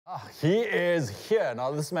He is here.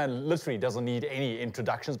 Now, this man literally doesn't need any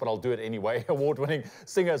introductions, but I'll do it anyway. Award-winning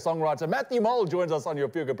singer-songwriter Matthew Mole joins us on your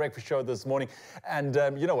Feel Good Breakfast show this morning. And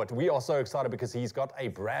you know what? We are so excited because he's got a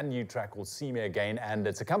brand new track called See Me Again, and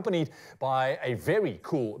it's accompanied by a very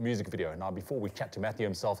cool music video. Now, before we chat to Matthew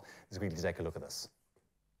himself, let's quickly take a look at this.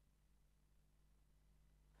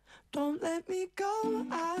 Don't let me go,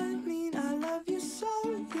 I mean I love you so.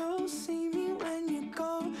 You'll see me when you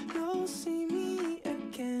go, you'll see me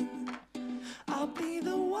again. I'll be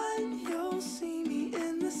the one, you'll see me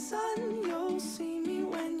in the sun. You'll see me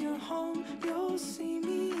when you're home, you'll see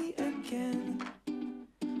me again.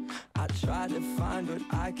 I try to find what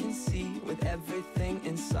I can see with everything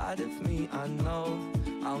inside of me. I know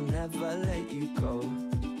I'll never let you go.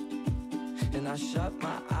 And I shut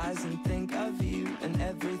my eyes and think of you and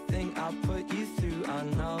everything I'll put you through. I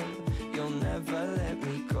know you'll never let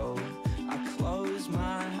me go. I close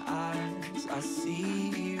my eyes, I see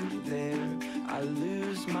you there. I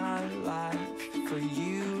lose my life for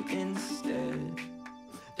you instead.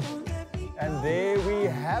 And there we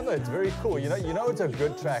have it. Very cool. You know it's a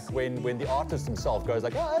good track when the artist himself goes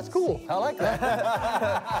like, oh, that's cool. I like that.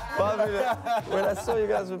 Well, I mean, when I saw you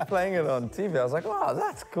guys were playing it on TV, I was like, wow,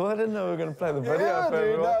 that's cool. I didn't know we were going to play the video for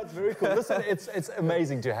everyone. No, it's very cool. Listen, it's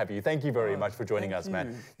amazing to have you. Thank you very much for joining us,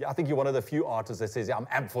 man. Yeah, I think you're one of the few artists that says, yeah, I'm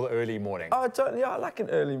amped for the early morning. Oh, totally. Yeah, I like an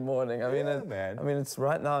early morning. I mean, man. I mean, it's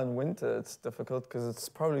right now in winter. It's difficult because it's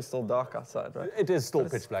probably still dark outside, right? It is still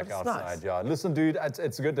pitch black outside, nice. Yeah. Listen, dude,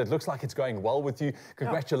 it's good. It looks like it's going well with you.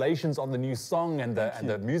 Congratulations on the new song and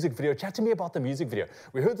the music video. Chat to me about the music video.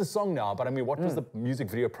 We heard the song now, but I mean, what was the music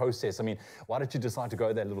video process? I mean, why did you decide to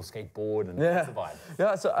go that little skateboard and vibe?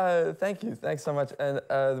 Yeah, so thank you. Thanks so much.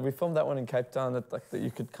 And we filmed that one in Cape Town that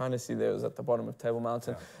you could kind of see there. It was at the bottom of Table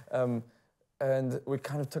Mountain. Yeah. And we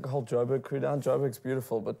kind of took a whole Joburg crew down. Joburg's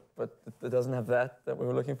beautiful, but it doesn't have that we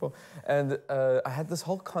were looking for. And I had this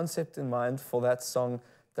whole concept in mind for that song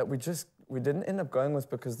that we didn't end up going with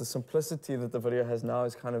because the simplicity that the video has now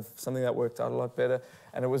is kind of something that worked out a lot better.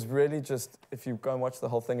 And it was really just, if you go and watch the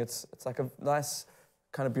whole thing, it's like a nice,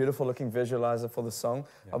 kind of beautiful looking visualizer for the song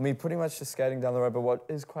of me pretty much just skating down the road. But what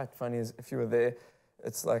is quite funny is if you were there,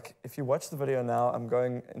 it's like, if you watch the video now, I'm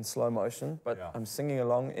going in slow motion, but I'm singing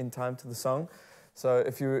along in time to the song. So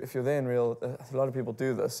if you're there in real, a lot of people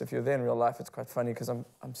do this. If you're there in real life, it's quite funny because I'm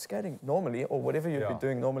skating normally or whatever you'd be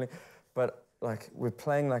doing normally, but like we're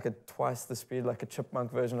playing like at twice the speed, like a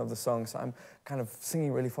chipmunk version of the song. So I'm kind of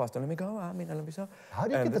singing really fast. Don't let me go. I mean, don't let me so. How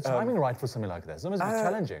do you get the timing right for something like this? It must be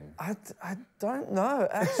challenging. I don't know,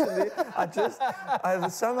 actually.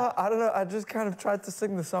 Somehow, I don't know, I just kind of tried to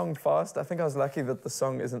sing the song fast. I think I was lucky that the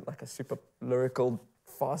song isn't like a super lyrical,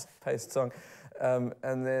 fast-paced song.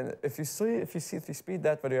 And then if you speed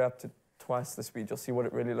that video up to twice the speed, you'll see what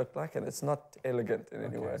it really looked like, and it's not elegant in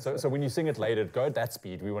any way. So when you sing it later, go at that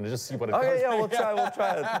speed. We want to just see what it does. Okay, yeah, we'll try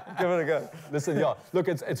it. Give it a go. Listen, yeah, look,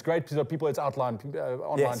 it's great. So people, it's online.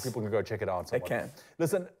 People can go check it out. They can.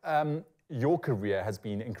 Listen, your career has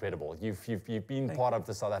been incredible. You've been part of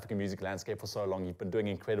the South African music landscape for so long. You've been doing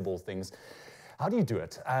incredible things. How do you do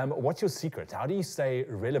it? What's your secret? How do you stay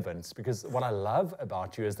relevant? Because what I love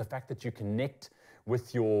about you is the fact that you connect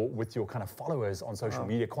with your kind of followers on social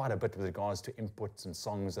media quite a bit with regards to inputs and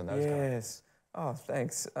songs and those kind of things. Oh,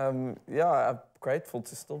 thanks. Yeah, I'm grateful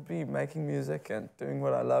to still be making music and doing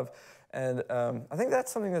what I love. And I think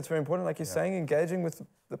that's something that's very important. Like you're saying, engaging with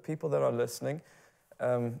the people that are listening.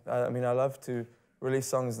 I mean, I love to release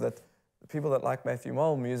songs that the people that like Matthew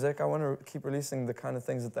Mole music, I want to keep releasing the kind of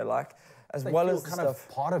things that they like, as well as the kind stuff.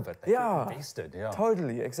 Of part of it. They feel invested. Yeah.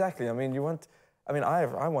 Totally, exactly. I mean,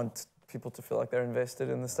 I want people to feel like they're invested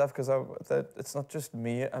in the stuff because it's not just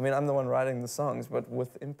me. I mean, I'm the one writing the songs, but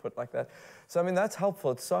with input like that. So, I mean, that's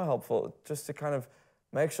helpful. It's so helpful just to kind of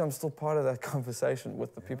make sure I'm still part of that conversation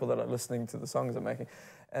with the people that are listening to the songs I'm making.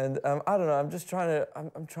 And I don't know,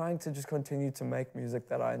 I'm trying to just continue to make music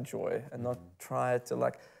that I enjoy and not try to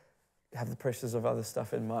like have the pressures of other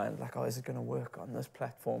stuff in mind. Like, oh, is it going to work on this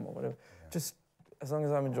platform or whatever? Just as long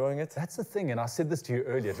as I'm enjoying it. That's the thing, and I said this to you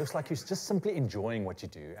earlier, it looks like you're just simply enjoying what you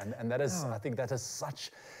do. And that is, I think that is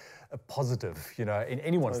such a positive, you know, in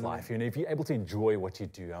anyone's life. You know, if you're able to enjoy what you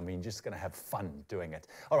do, I mean, you're just going to have fun doing it.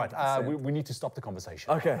 All right, we need to stop the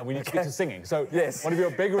conversation. Okay. We need to get to singing. So one of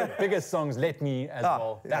your biggest songs, Let Me, as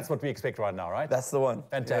well. That's what we expect right now, right? That's the one.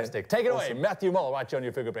 Fantastic. Take it away, Matthew Mole, right here on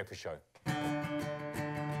your Feel Good Breakfast show.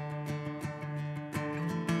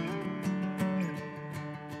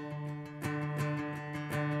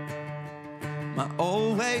 my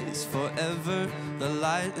always, forever, the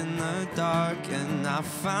light in the dark. And I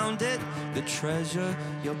found it, the treasure,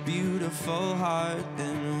 your beautiful heart.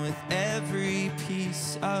 And with every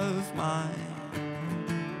piece of mine,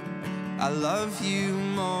 I love you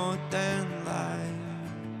more than life.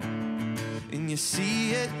 And you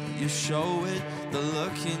see it, you show it, the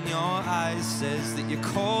look in your eyes says that you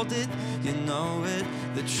called it, you know it,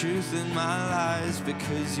 the truth in my lies.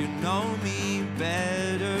 Because you know me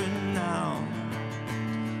better now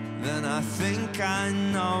than I think I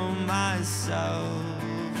know myself.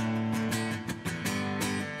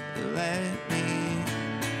 Let me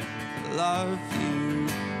love you.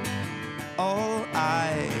 All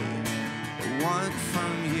I want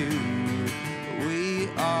from you, we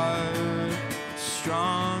are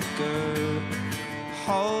stronger.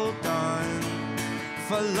 Hold on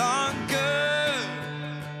for longer.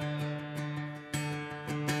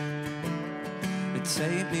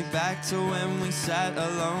 Take me back to when we sat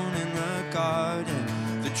alone in the garden.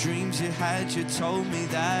 The dreams you had, you told me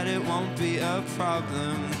that it won't be a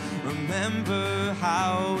problem. Remember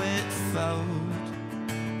how it felt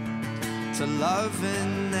to love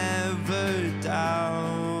and never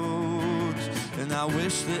doubt. And I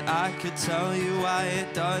wish that I could tell you why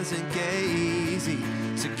it doesn't get easy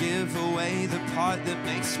to give away the part that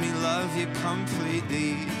makes me love you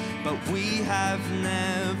completely. But we have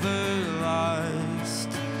never lost,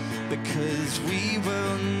 because we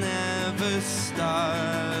will never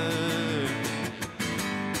start.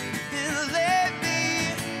 And let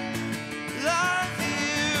me love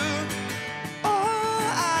you. All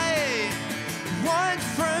I want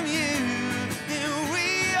from you, and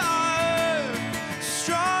we are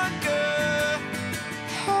stronger.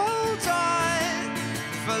 Hold on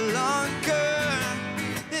for longer.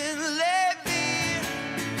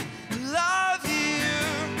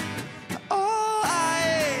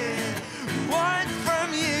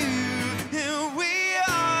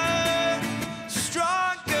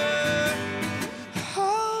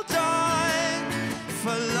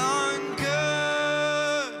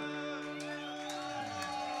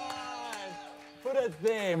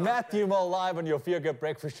 There, Matthew Mull live on your Feel Good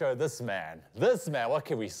Breakfast Show. This man, what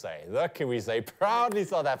can we say? What can we say? Proudly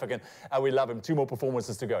South African, and we love him. 2 more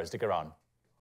performances to go. Stick around.